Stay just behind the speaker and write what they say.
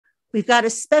We've got a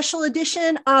special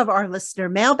edition of our listener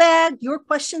mailbag. Your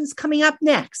questions coming up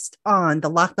next on the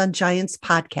LockedOn Giants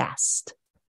podcast.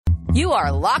 You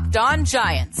are Locked On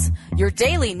Giants, your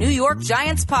daily New York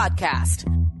Giants podcast.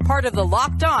 Part of the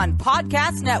Locked On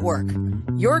Podcast Network,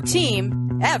 your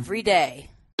team every day.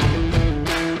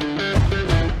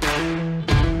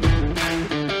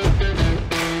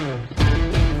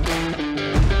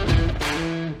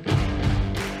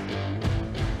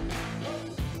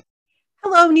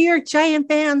 Hello, New York Giant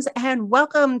fans, and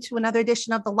welcome to another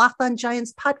edition of the LockedOn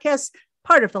Giants podcast,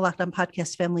 part of the LockedOn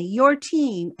Podcast family, your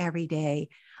team every day.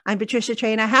 I'm Patricia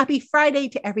Traina. Happy Friday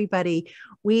to everybody.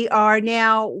 We are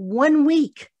now 1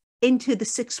 week into the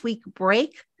 6-week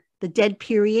break, the dead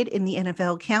period in the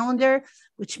NFL calendar,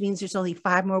 which means there's only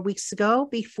 5 more weeks to go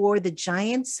before the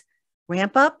Giants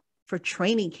ramp up for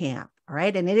training camp. All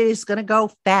right. And it is going to go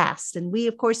fast. And we,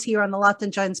 of course, here on the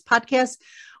LockedOn Giants podcast,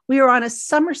 we are on a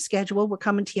summer schedule. We're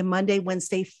coming to you Monday,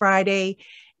 Wednesday, Friday.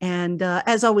 And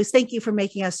as always, thank you for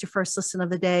making us your first listen of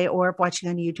the day, or if watching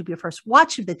on YouTube, your first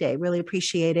watch of the day. Really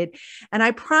appreciate it. And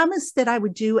I promised that I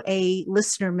would do a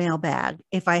listener mailbag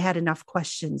if I had enough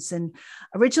questions. And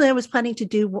originally I was planning to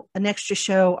do an extra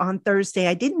show on Thursday.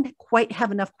 I didn't quite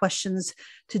have enough questions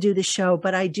to do the show,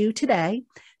 but I do today.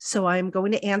 So I'm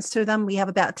going to answer them. We have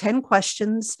about 10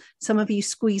 questions. Some of you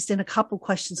squeezed in a couple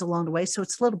questions along the way, so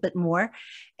it's a little bit more.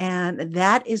 And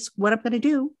that is what I'm going to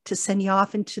do to send you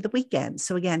off into the weekend.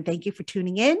 So again, thank you for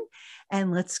tuning in,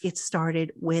 and let's get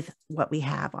started with what we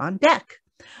have on deck.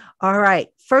 All right.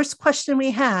 First question we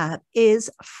have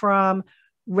is from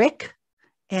Rick,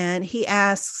 and he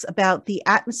asks about the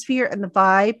atmosphere and the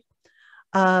vibe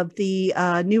of the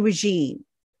new regime.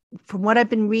 From what I've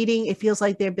been reading, it feels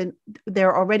like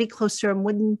they're already closer and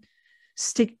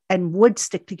would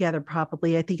stick together,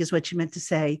 probably, I think is what you meant to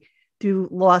say, through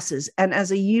losses. And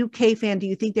as a UK fan, do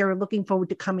you think they were looking forward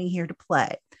to coming here to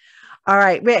play? All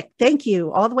right, Rick, thank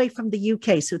you, all the way from the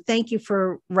UK. So thank you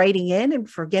for writing in and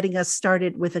for getting us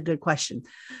started with a good question.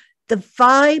 The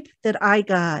vibe that I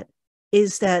got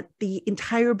is that the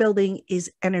entire building is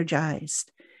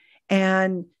energized.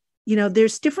 And you know,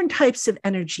 there's different types of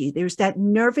energy. There's that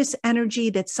nervous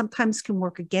energy that sometimes can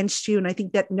work against you. And I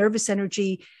think that nervous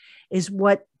energy is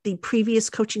what the previous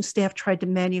coaching staff tried to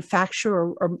manufacture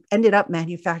or ended up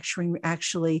manufacturing,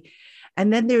 actually.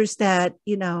 And then there's that,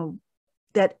 you know,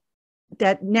 that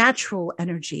natural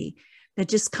energy that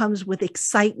just comes with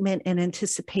excitement and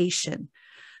anticipation.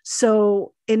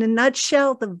 So in a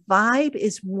nutshell, the vibe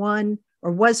is one,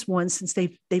 or was one, since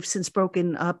they've since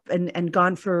broken up and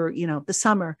gone for, you know, the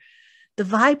summer. The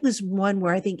vibe was one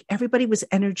where I think everybody was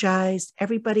energized.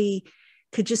 Everybody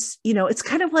could just, you know, it's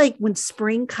kind of like when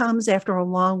spring comes after a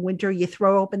long winter, you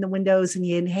throw open the windows and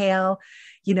you inhale,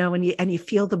 you know, and you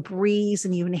feel the breeze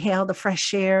and you inhale the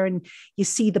fresh air and you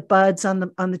see the buds on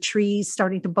the trees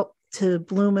starting to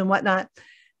bloom and whatnot.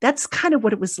 That's kind of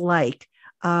what it was like.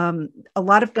 A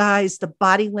lot of guys, the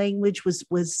body language was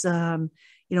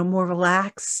you know, more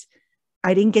relaxed.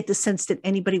 I didn't get the sense that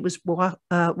anybody was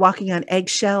walking on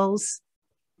eggshells.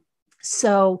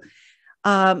 So,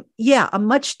 yeah, a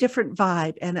much different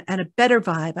vibe and a better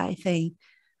vibe, I think,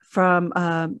 from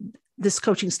this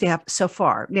coaching staff so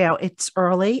far. Now, it's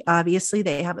early. Obviously,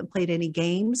 they haven't played any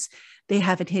games. They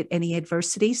haven't hit any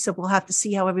adversity. So we'll have to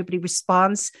see how everybody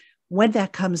responds when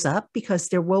that comes up, because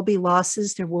there will be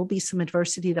losses. There will be some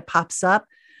adversity that pops up.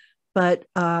 But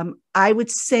I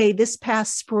would say this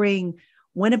past spring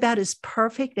went about as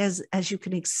perfect as you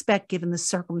can expect given the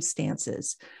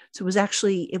circumstances. So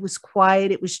it was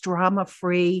quiet. It was drama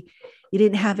free. You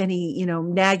didn't have any, you know,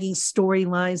 nagging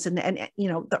storylines and you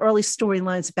know, the early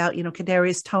storylines about, you know,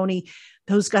 Kadarius Toney,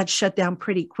 those got shut down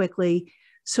pretty quickly.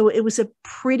 So it was a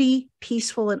pretty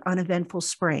peaceful and uneventful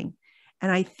spring.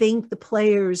 And I think the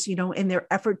players, you know, in their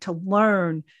effort to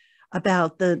learn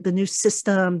about the new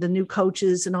system, the new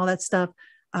coaches and all that stuff,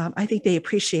 I think they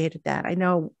appreciated that. I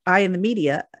know I in the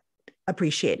media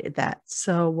appreciated that.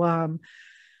 So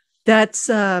that's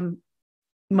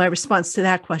my response to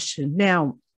that question.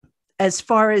 Now, as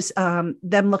far as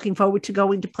them looking forward to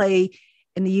going to play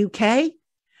in the UK,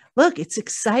 look, it's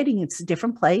exciting. It's a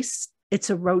different place. It's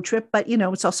a road trip, but, you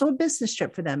know, it's also a business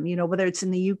trip for them. You know, whether it's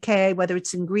in the UK, whether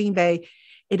it's in Green Bay,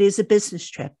 it is a business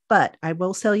trip. But I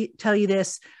will tell you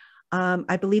this.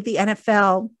 I believe the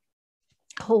NFL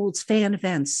holds fan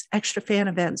events, extra fan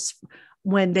events,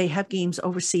 when they have games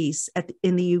overseas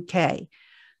in the UK.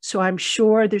 So I'm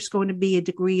sure there's going to be a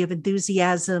degree of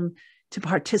enthusiasm to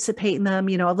participate in them.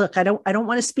 Look, I don't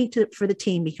want to speak for the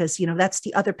team because, that's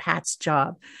the other Pat's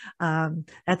job. I'm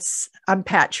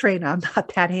Pat Trainer. I'm not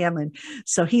Pat Hanlon.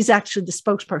 So he's actually the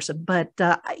spokesperson. But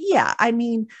yeah, I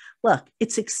mean, look,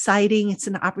 it's exciting. It's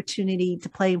an opportunity to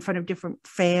play in front of different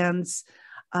fans.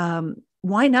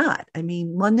 Why not? I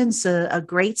mean, London's a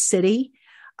great city.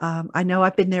 I know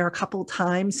I've been there a couple of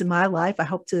times in my life. I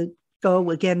hope to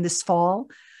go again this fall.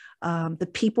 The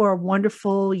people are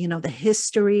wonderful, the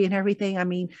history and everything. I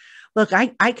mean, look,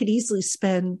 I could easily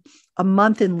spend a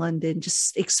month in London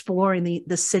just exploring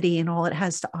the city and all it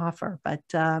has to offer. But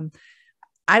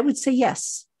I would say,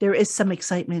 yes, there is some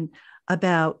excitement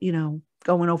about,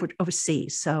 going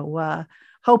overseas. So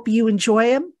hope you enjoy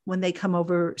them when they come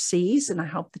overseas. And I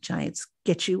hope the Giants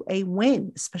get you a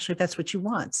win, especially if that's what you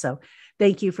want. So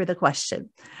thank you for the question.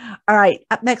 All right.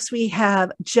 Up next, we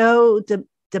have Joe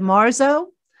DeMarzo.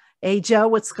 Hey, Joe,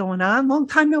 what's going on? Long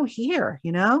time no hear,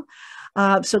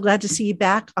 So glad to see you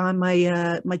back on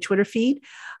my Twitter feed.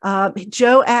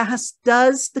 Joe asks,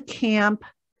 does the camp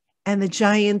and the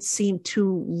Giants seem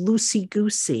too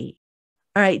loosey-goosey?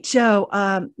 All right,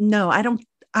 Joe, no,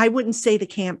 I wouldn't say the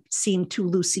camp seemed too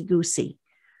loosey-goosey.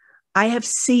 I have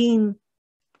seen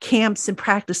camps and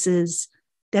practices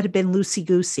that have been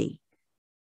loosey-goosey.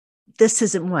 This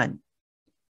isn't one.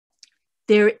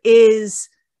 There is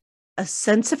a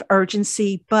sense of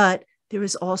urgency, but there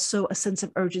is also a sense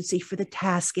of urgency for the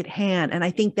task at hand. And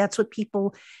I think that's what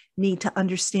people need to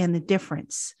understand the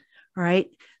difference. All right.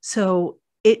 So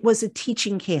it was a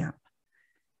teaching camp,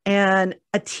 and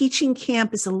a teaching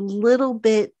camp is a little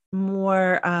bit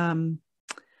more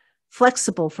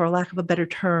flexible, for lack of a better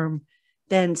term,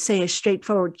 than say a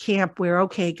straightforward camp where,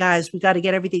 okay, guys, we got to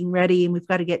get everything ready and we've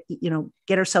got to get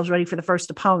ourselves ready for the first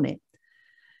opponent.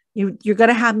 You're going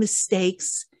to have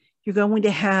mistakes. You're going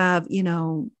to have,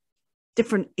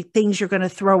 different things you're going to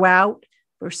throw out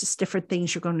versus different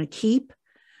things you're going to keep.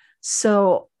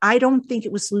 So I don't think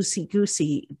it was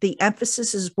loosey-goosey. The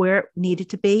emphasis is where it needed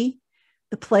to be.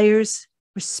 The players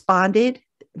responded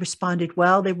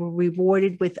well. They were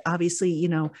rewarded with, obviously,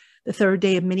 the third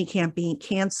day of minicamp being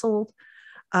canceled.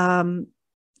 I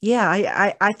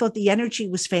thought the energy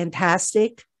was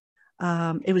fantastic.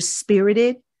 It was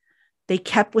spirited. They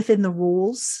kept within the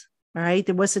rules. All right.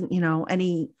 There wasn't,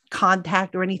 any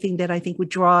contact or anything that I think would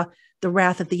draw the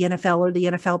wrath of the NFL or the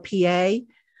NFLPA.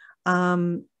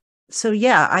 I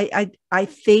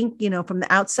think, from the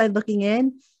outside looking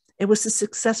in, it was a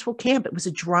successful camp. It was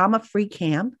a drama-free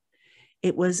camp.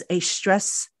 It was a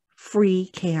stress-free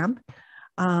camp.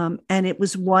 And it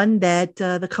was one that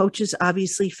the coaches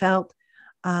obviously felt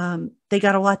they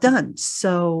got a lot done.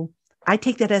 So I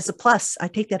take that as a plus. I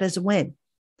take that as a win.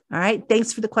 All right.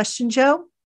 Thanks for the question, Joe.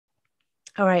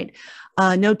 All right.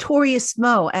 Notorious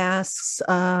Mo asks,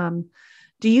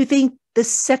 do you think the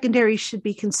secondary should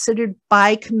be considered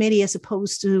by committee as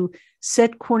opposed to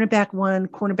set cornerback 1,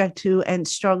 cornerback 2, and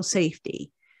strong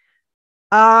safety?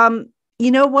 You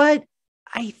know what?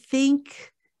 I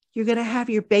think you're going to have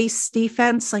your base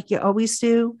defense like you always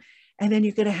do, and then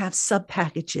you're going to have sub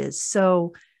packages.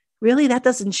 So really, that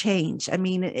doesn't change. I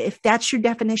mean, if that's your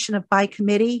definition of by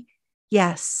committee,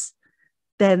 yes,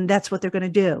 then that's what they're going to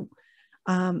do.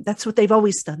 That's what they've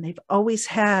always done. They've always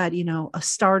had,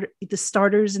 the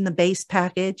starters in the base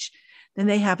package. Then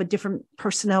they have a different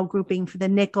personnel grouping for the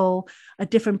nickel, a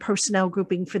different personnel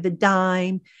grouping for the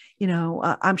dime.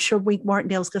 I'm sure Wink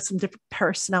Martindale's got some different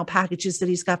personnel packages that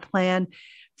he's got planned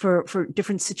for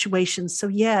different situations. So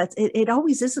yeah, it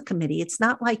always is a committee. It's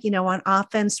not like, on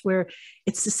offense where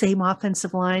it's the same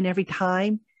offensive line every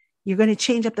time. You're going to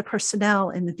change up the personnel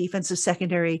in the defensive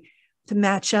secondary to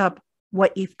match up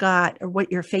what you've got or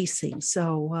what you're facing.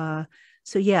 So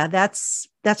yeah, that's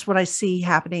what I see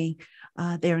happening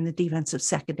there in the defensive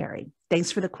secondary.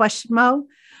 Thanks for the question, Mo.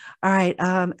 All right.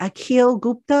 Akhil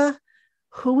Gupta,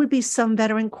 who would be some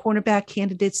veteran cornerback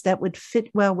candidates that would fit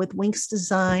well with Wink's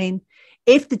design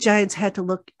if the Giants had to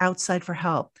look outside for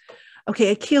help?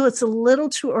 Okay, Akhil, it's a little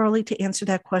too early to answer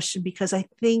that question because I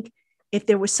think if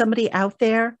there was somebody out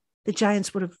there, the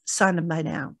Giants would have signed them by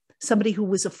now. Somebody who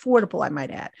was affordable, I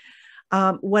might add.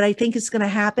 What I think is going to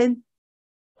happen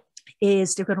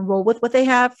is they're going to roll with what they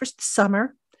have for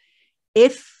summer.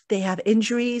 If they have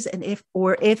injuries and if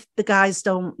the guys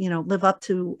don't, live up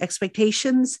to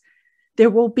expectations, there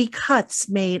will be cuts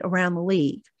made around the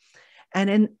league.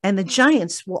 And the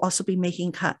Giants will also be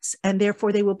making cuts, and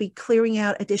therefore they will be clearing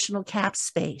out additional cap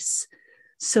space.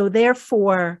 So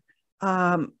therefore,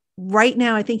 right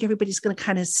now, I think everybody's going to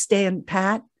kind of stand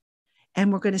pat,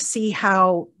 and we're going to see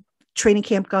how training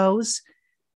camp goes.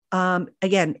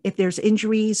 Again, if there's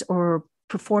injuries or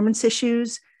performance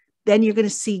issues, then you're going to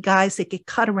see guys that get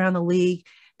cut around the league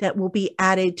that will be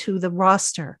added to the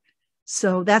roster.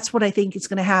 So that's what I think is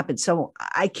going to happen. So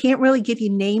I can't really give you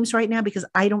names right now because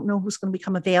I don't know who's going to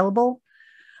become available.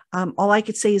 All I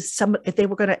could say is if they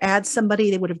were going to add somebody,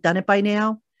 they would have done it by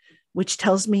now, which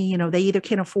tells me, they either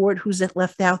can't afford who's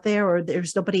left out there or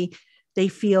there's nobody they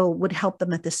feel would help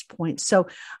them at this point. So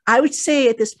I would say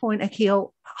at this point,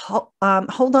 Akil,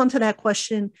 hold on to that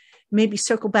question, maybe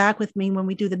circle back with me when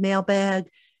we do the mailbag,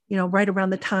 right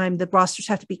around the time the rosters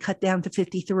have to be cut down to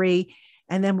 53,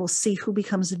 and then we'll see who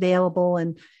becomes available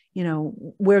and,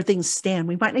 where things stand.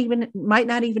 We might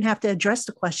not even have to address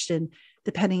the question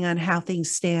depending on how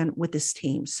things stand with this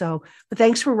team. So, but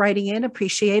thanks for writing in.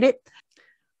 Appreciate it.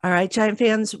 All right, Giant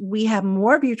fans, we have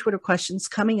more of your Twitter questions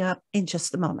coming up in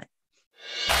just a moment.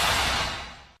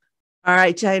 All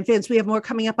right, Giant fans, we have more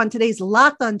coming up on today's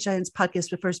Locked On Giants podcast.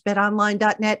 But first,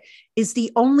 BetOnline.net is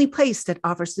the only place that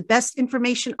offers the best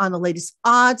information on the latest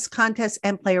odds, contests,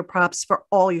 and player props for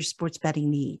all your sports betting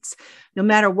needs. No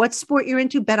matter what sport you're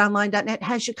into, BetOnline.net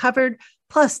has you covered.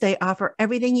 Plus, they offer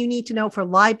everything you need to know for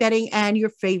live betting and your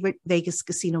favorite Vegas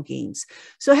casino games.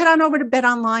 So head on over to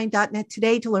BetOnline.net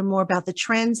today to learn more about the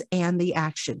trends and the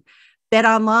action.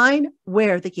 BetOnline,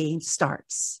 where the game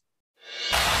starts.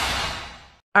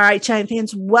 All right, Giant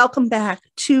fans, welcome back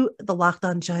to the Locked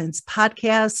On Giants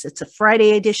podcast. It's a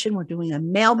Friday edition. We're doing a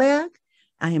mailbag.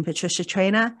 I am Patricia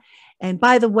Traina. And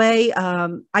by the way,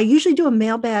 I usually do a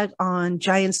mailbag on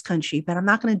Giants Country, but I'm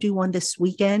not going to do one this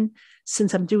weekend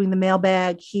since I'm doing the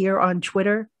mailbag here on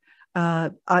Twitter,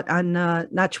 not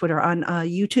Twitter, on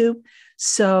YouTube.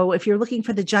 So if you're looking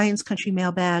for the Giants Country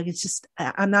mailbag, it's just,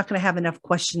 I'm not going to have enough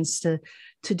questions to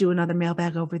do another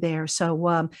mailbag over there.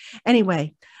 So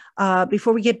anyway,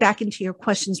 before we get back into your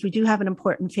questions, we do have an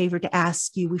important favor to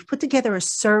ask you. We've put together a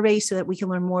survey so that we can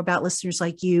learn more about listeners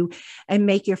like you and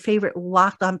make your favorite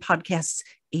Locked On podcasts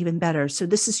even better. So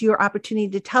this is your opportunity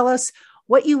to tell us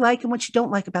what you like and what you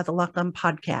don't like about the Locked On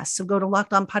podcast. So go to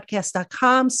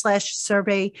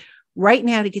lockedonpodcast.com/survey right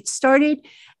now to get started.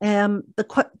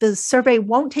 The survey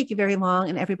won't take you very long,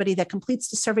 and everybody that completes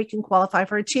the survey can qualify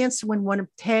for a chance to win one of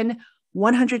 10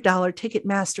 $100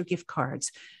 Ticketmaster gift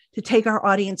cards. To take our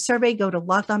audience survey, go to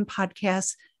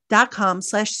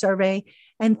lockedonpodcast.com/survey.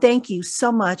 And thank you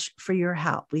so much for your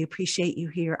help. We appreciate you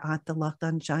here at the Locked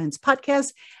On Giants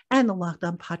podcast and the Locked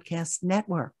On Podcast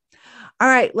Network. All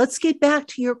right, let's get back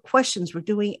to your questions. We're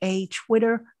doing a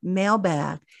Twitter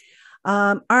mailbag.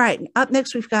 All right, up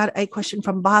next, we've got a question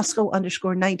from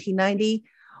Bosco_1990.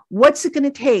 What's it going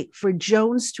to take for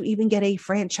Jones to even get a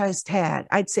franchise tag?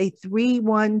 I'd say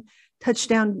 3-1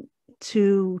 touchdown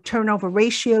to turnover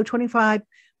ratio, 25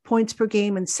 points per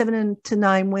game, and 7 to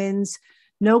 9 wins.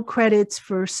 No credits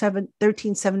for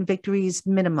 13-7 victories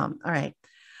minimum. All right.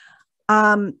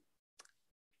 I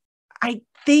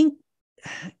think,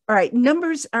 all right,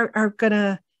 numbers are going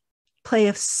to play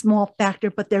a small factor,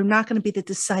 but they're not going to be the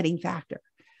deciding factor.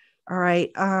 All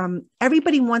right.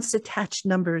 Everybody wants to attach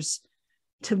numbers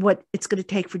to what it's going to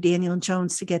take for Daniel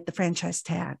Jones to get the franchise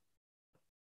tag.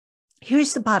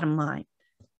 Here's the bottom line.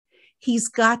 He's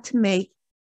got to make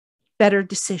better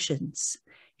decisions.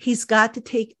 He's got to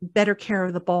take better care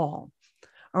of the ball.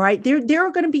 All right. There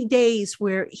are going to be days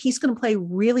where he's going to play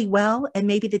really well and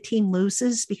maybe the team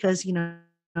loses because, the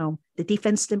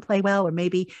defense didn't play well, or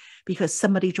maybe because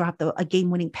somebody dropped a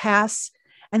game-winning pass.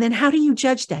 And then how do you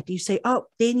judge that? Do you say, oh,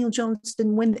 Daniel Jones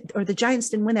didn't win, or the Giants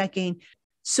didn't win that game,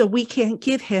 so we can't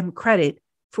give him credit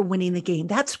for winning the game?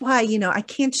 That's why, I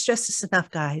can't stress this enough,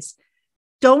 guys.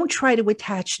 Don't try to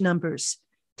attach numbers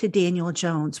to Daniel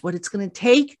Jones. What it's going to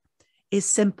take is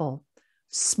simple.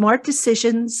 Smart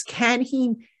decisions. Can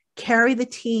he carry the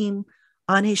team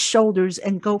on his shoulders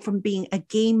and go from being a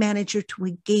game manager to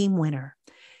a game winner?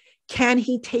 Can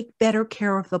he take better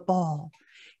care of the ball?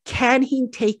 Can he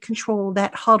take control of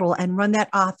that huddle and run that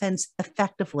offense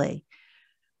effectively?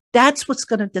 That's what's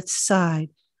going to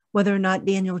decide whether or not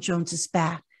Daniel Jones is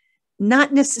back.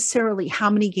 Not necessarily how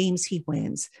many games he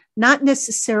wins, not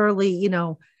necessarily,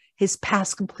 his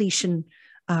pass completion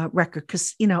record.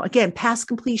 Because, again, pass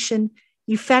completion,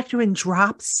 you factor in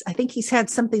drops. I think he's had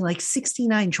something like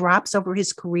 69 drops over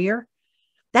his career.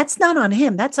 That's not on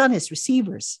him. That's on his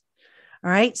receivers. All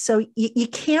right. So you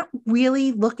can't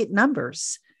really look at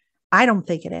numbers. I don't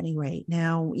think at any rate.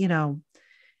 Now,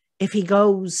 if he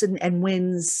goes and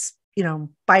wins,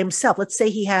 by himself, let's say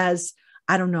he has,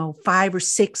 5 or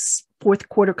 6 fourth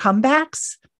quarter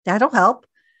comebacks, that'll help.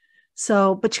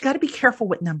 So, but you got to be careful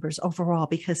with numbers overall,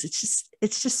 because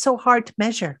it's just so hard to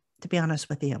measure, to be honest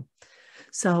with you.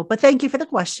 So, but thank you for the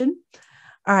question.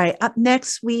 All right. Up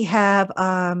next, we have,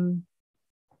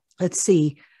 let's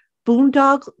see,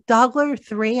 Boondogler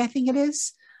 3, I think it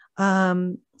is,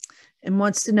 and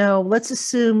wants to know, let's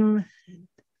assume,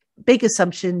 big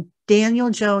assumption, Daniel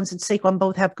Jones and Saquon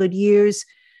both have good years.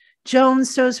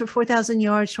 Jones throws for 4,000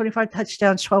 yards, 25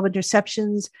 touchdowns, 12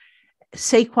 interceptions.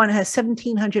 Saquon has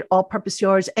 1,700 all-purpose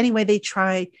yards. Anyway, they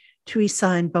try to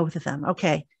re-sign both of them.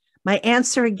 Okay. My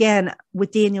answer again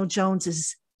with Daniel Jones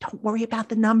is don't worry about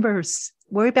the numbers.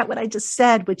 Worry about what I just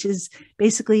said, which is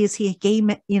basically, is he a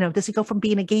game, does he go from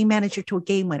being a game manager to a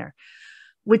game winner?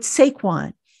 With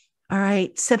Saquon, all right,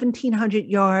 1,700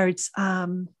 yards,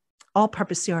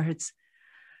 all-purpose yards.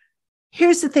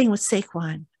 Here's the thing with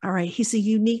Saquon, all right, he's a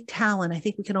unique talent. I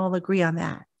think we can all agree on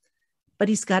that. But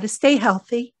he's got to stay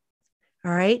healthy,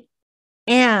 all right?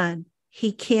 And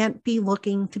he can't be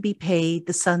looking to be paid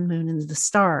the sun, moon, and the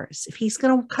stars. If he's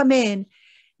going to come in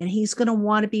and he's going to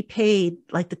want to be paid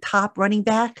like the top running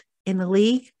back in the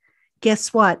league,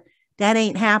 guess what? That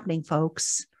ain't happening,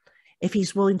 folks. If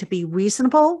he's willing to be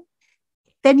reasonable,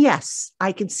 then yes,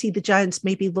 I can see the Giants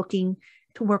maybe looking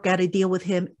to work out a deal with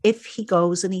him if he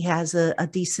goes and he has a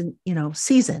decent,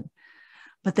 season.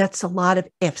 But that's a lot of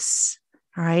ifs.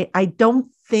 All right. I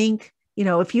don't think,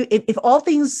 if all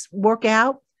things work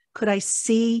out, could I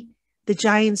see the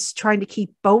Giants trying to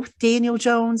keep both Daniel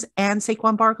Jones and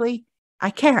Saquon Barkley? I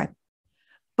can.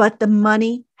 But the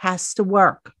money has to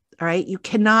work. All right. You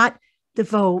cannot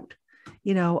devote,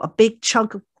 a big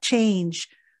chunk of change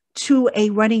to a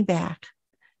running back,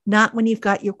 not when you've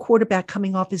got your quarterback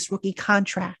coming off his rookie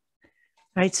contract.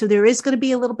 Right. So there is going to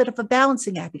be a little bit of a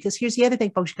balancing act, because here's the other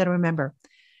thing, folks, you got to remember.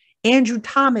 Andrew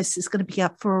Thomas is going to be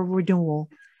up for a renewal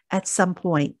at some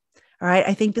point. All right.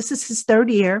 I think this is his third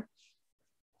year.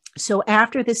 So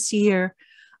after this year,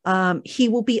 he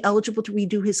will be eligible to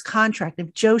redo his contract.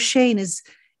 If Joe Schoen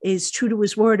is true to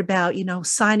his word about,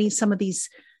 signing some of these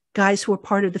guys who are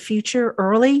part of the future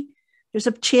early, there's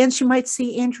a chance you might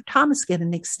see Andrew Thomas get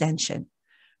an extension.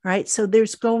 Right. So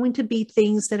there's going to be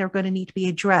things that are going to need to be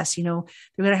addressed. They're going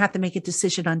to have to make a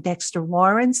decision on Dexter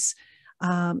Lawrence,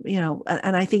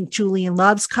 and I think Julian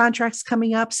Love's contract's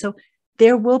coming up. So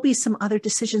there will be some other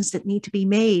decisions that need to be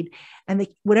made. And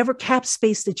whatever cap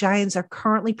space the Giants are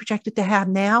currently projected to have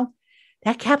now,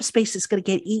 that cap space is going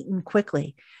to get eaten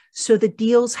quickly. So the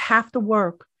deals have to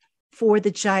work for the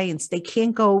Giants. They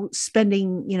can't go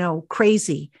spending,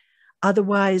 crazy.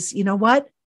 Otherwise, you know what?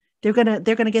 They're going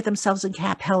to get themselves in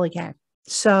cap hell again.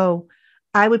 So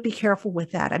I would be careful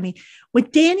with that. I mean,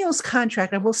 with Daniel's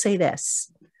contract, I will say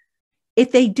this.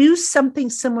 If they do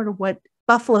something similar to what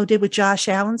Buffalo did with Josh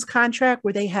Allen's contract,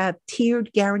 where they have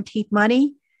tiered guaranteed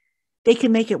money, they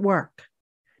can make it work.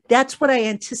 That's what I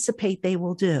anticipate they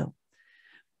will do.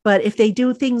 But if they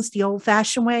do things the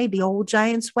old-fashioned way, the old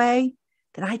Giants way,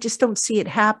 then I just don't see it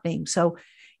happening. So,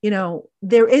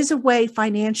 there is a way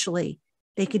financially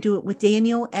they could do it with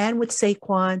Daniel and with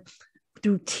Saquon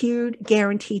through tiered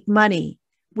guaranteed money,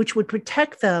 which would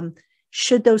protect them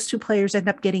should those two players end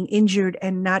up getting injured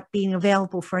and not being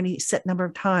available for any set number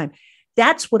of time.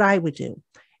 That's what I would do.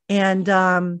 And,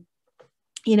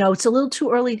 it's a little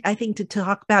too early, I think, to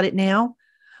talk about it now,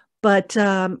 but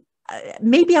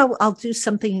maybe I'll do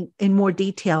something in more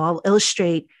detail. I'll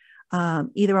illustrate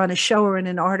either on a show or in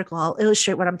an article. I'll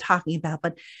illustrate what I'm talking about.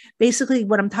 But basically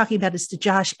what I'm talking about is the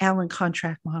Josh Allen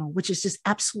contract model, which is just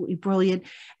absolutely brilliant,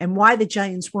 and why the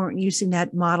Giants weren't using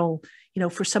that model,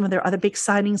 for some of their other big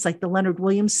signings, like the Leonard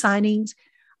Williams signings.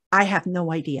 I have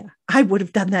no idea. I would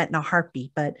have done that in a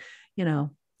heartbeat, but,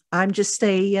 I'm just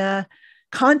a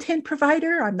content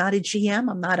provider. I'm not a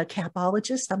GM. I'm not a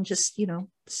capologist. I'm just,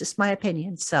 it's just my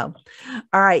opinion. So,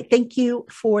 all right. Thank you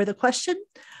for the question.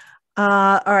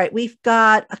 All right. We've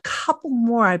got a couple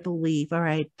more, I believe. All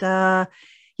right.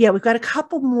 We've got a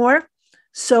couple more.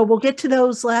 So we'll get to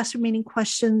those last remaining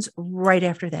questions right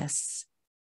after this.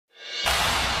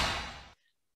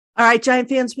 All right, Giant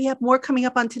fans, we have more coming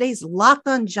up on today's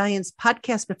LockedOn Giants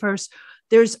podcast. But first,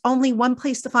 there's only one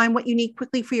place to find what you need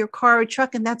quickly for your car or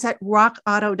truck, and that's at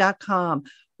rockauto.com.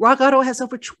 Rock Auto has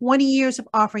over 20 years of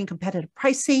offering competitive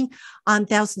pricing on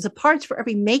thousands of parts for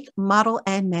every make, model,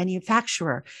 and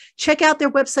manufacturer. Check out their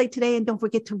website today, and don't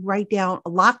forget to write down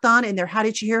Locked On in their How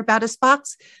Did You Hear About Us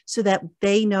box so that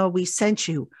they know we sent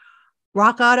you.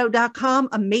 RockAuto.com,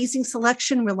 amazing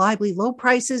selection, reliably low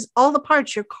prices, all the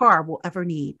parts your car will ever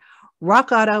need.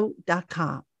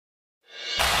 RockAuto.com.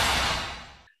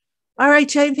 All right,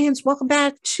 Giant fans, welcome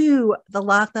back to the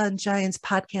Locked On Giants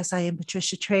podcast. I am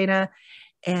Patricia Traina.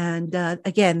 And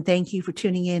again, thank you for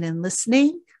tuning in and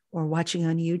listening or watching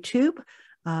on YouTube.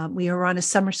 We are on a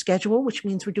summer schedule, which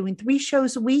means we're doing 3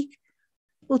 shows a week.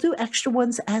 We'll do extra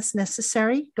ones as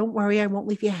necessary. Don't worry, I won't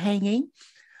leave you hanging.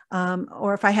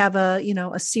 or if I have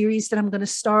a series that I'm going to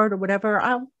start or whatever,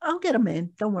 I'll get them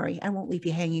in. Don't worry. I won't leave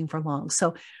you hanging for long.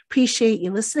 So appreciate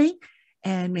you listening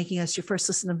and making us your first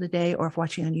listen of the day, or if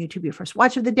watching on YouTube, your first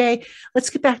watch of the day. Let's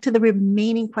get back to the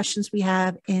remaining questions we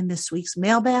have in this week's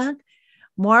mailbag.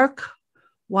 Mark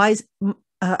M.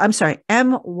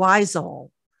 Weisel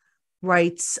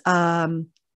writes,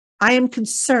 I am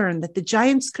concerned that the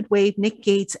Giants could waive Nick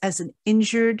Gates as an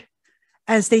injured,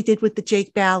 as they did with the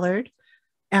Jake Ballard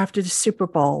after the Super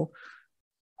Bowl.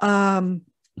 Do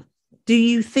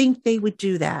you think they would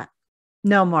do that?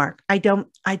 No, Mark, I don't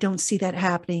see that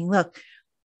happening. Look,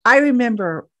 I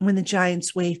remember when the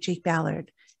Giants waived Jake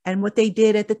Ballard, and what they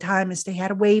did at the time is they had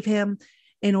to waive him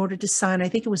in order to sign. I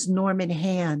think it was Norman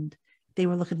Hand they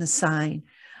were looking to sign.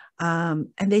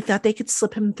 And they thought they could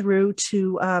slip him through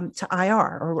to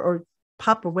IR or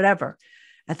PUP or whatever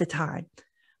at the time.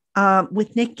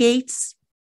 With Nick Gates,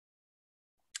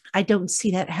 I don't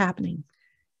see that happening.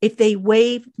 If they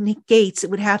waive Nick Gates, it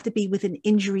would have to be with an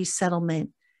injury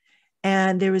settlement.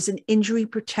 And there is an injury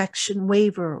protection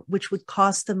waiver, which would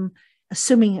cost them,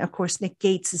 assuming, of course, Nick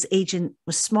Gates' agent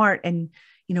was smart and,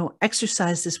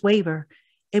 exercised this waiver,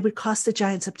 it would cost the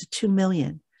Giants up to $2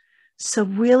 million. So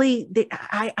really,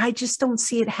 I just don't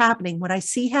see it happening. What I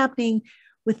see happening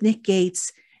with Nick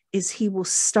Gates is he will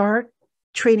start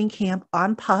training camp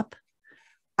on PUP.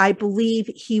 I believe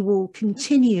he will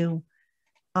continue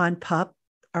on PUP.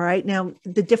 All right. Now,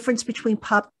 the difference between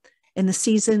PUP and the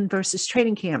season versus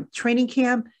training camp. Training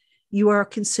camp, you are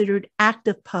considered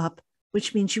active PUP,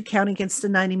 which means you count against the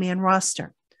 90-man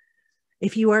roster.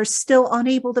 If you are still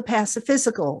unable to pass a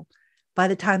physical by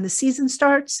the time the season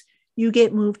starts, you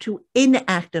get moved to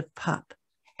inactive PUP,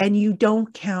 and you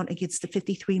don't count against the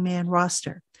 53-man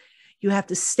roster. You have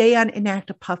to stay on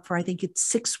inactive PUP for, I think it's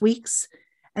 6 weeks,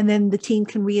 and then the team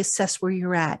can reassess where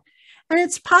you're at. And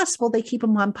it's possible they keep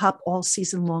him on PUP all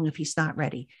season long if he's not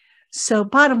ready. So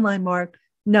bottom line, Mark,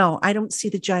 no, I don't see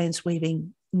the Giants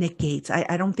waiving Nick Gates.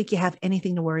 I don't think you have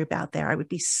anything to worry about there. I would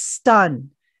be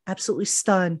stunned, absolutely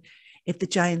stunned, if the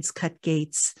Giants cut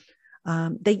Gates.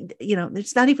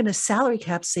 There's not even a salary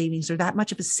cap savings or that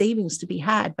much of a savings to be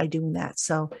had by doing that.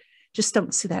 So just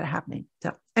don't see that happening.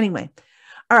 So anyway,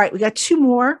 all right, we got 2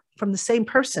 more from the same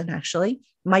person, actually,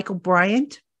 Michael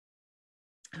Bryant,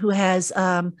 who has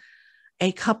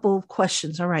a couple of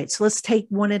questions. All right, so let's take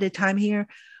one at a time here.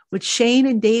 With Shane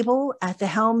and Dable at the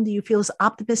helm, do you feel as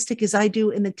optimistic as I do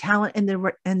in the talent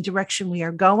and direction we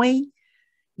are going?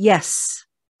 Yes,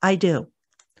 I do.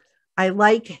 I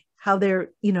like how they're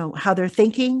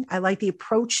thinking. I like the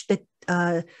approach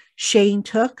that Shane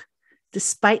took,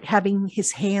 despite having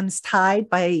his hands tied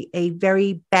by a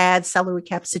very bad salary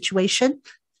cap situation,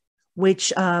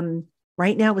 which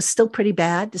right now is still pretty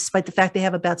bad, despite the fact they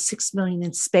have about $6 million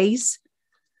in space.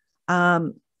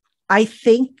 I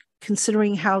think,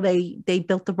 considering how they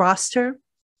built the roster,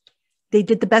 they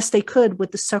did the best they could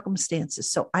with the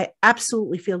circumstances. So I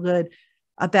absolutely feel good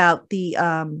about the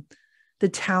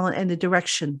talent and the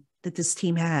direction that this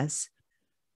team has.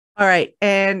 All right.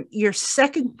 And your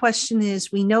second question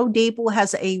is, we know Dable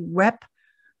has a rep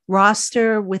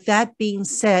roster. With that being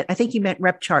said, I think you meant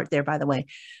rep chart there, by the way.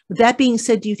 With that being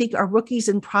said, do you think our rookies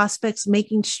and prospects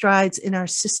making strides in our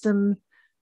system?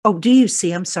 Oh, do you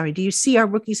see our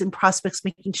rookies and prospects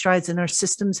making strides in our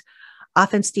systems,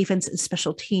 offense, defense, and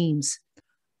special teams?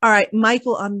 All right,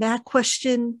 Michael, on that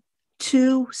question,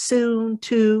 too soon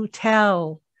to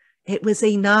tell. It was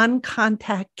a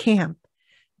non-contact camp,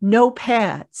 no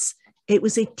pads. It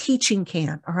was a teaching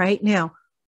camp. All right. Now,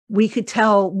 we could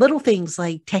tell little things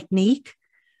like technique.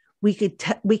 We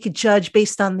could judge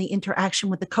based on the interaction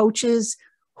with the coaches,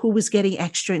 who was getting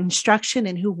extra instruction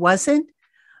and who wasn't.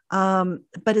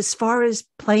 But as far as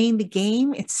playing the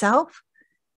game itself,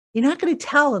 you're not going to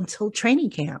tell until training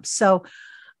camp. So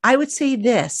I would say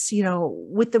this,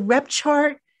 with the rep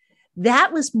chart,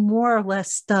 that was more or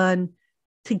less done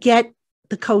to get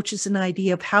the coaches an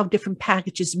idea of how different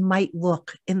packages might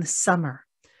look in the summer.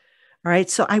 All right.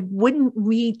 So I wouldn't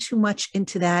read too much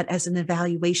into that as an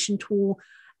evaluation tool,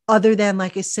 other than,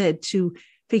 like I said, to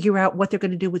figure out what they're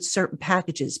going to do with certain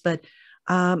packages. But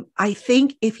I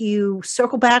think if you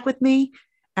circle back with me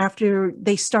after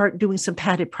they start doing some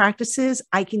padded practices,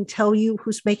 I can tell you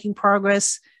who's making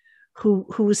progress,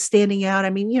 who is standing out. I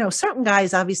mean, certain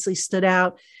guys obviously stood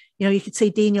out. You could say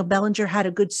Daniel Bellinger had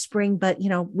a good spring, but,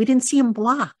 we didn't see him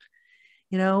block.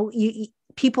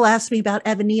 People asked me about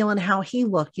Evan Neal and how he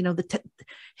looked.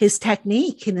 His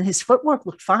technique and his footwork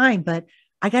looked fine, but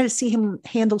I got to see him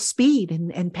handle speed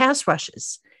and pass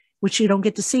rushes, which you don't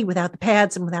get to see without the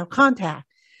pads and without contact.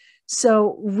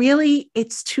 So really,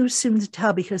 it's too soon to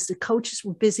tell because the coaches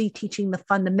were busy teaching the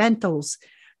fundamentals.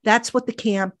 That's what the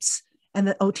camps and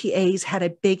the OTAs had a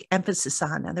big emphasis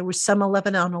on. Now, there was some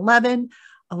 11 on 11,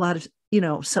 a lot of,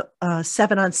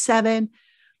 7 on 7,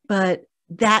 but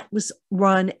that was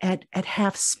run at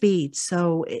half speed.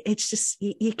 So it's just,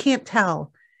 you can't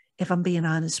tell, if I'm being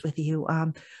honest with you.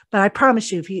 But I promise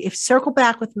you, if circle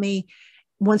back with me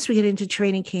once we get into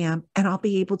training camp, and I'll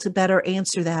be able to better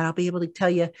answer that. I'll be able to tell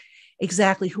you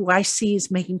exactly who I see is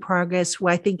making progress, who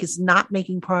I think is not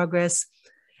making progress.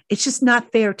 It's just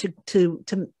not fair to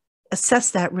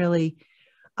assess that really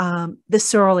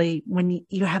this early when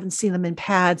you haven't seen them in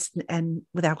pads and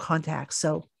without contact.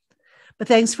 So, but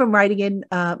thanks for writing in,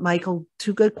 Michael.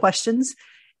 2 good questions,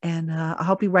 and I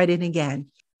hope you write in again.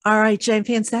 All right, Giant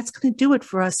fans, that's going to do it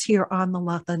for us here on the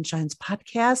LockedOn Giants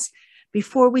podcast.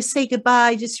 Before we say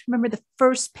goodbye, just remember the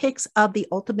first picks of the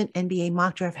Ultimate NBA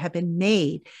Mock Draft have been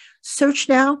made. Search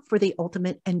now for the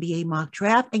Ultimate NBA Mock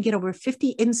Draft and get over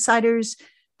 50 insiders,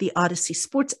 the Odyssey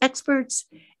sports experts,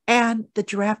 and the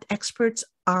draft experts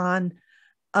of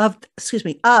the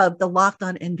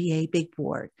LockedOn NBA Big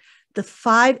Board. The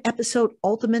 5-episode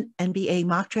Ultimate NBA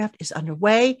Mock Draft is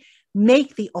underway.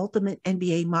 Make the Ultimate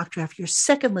NBA Mock Draft your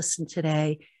second listen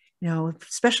today.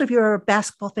 Especially if you're a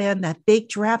basketball fan, that big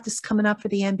draft is coming up for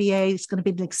the NBA. It's going to be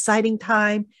an exciting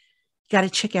time. You got to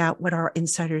check out what our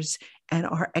insiders and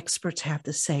our experts have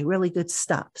to say. Really good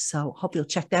stuff. So hope you'll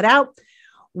check that out.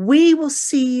 We will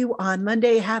see you on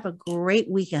Monday. Have a great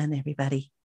weekend,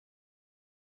 everybody.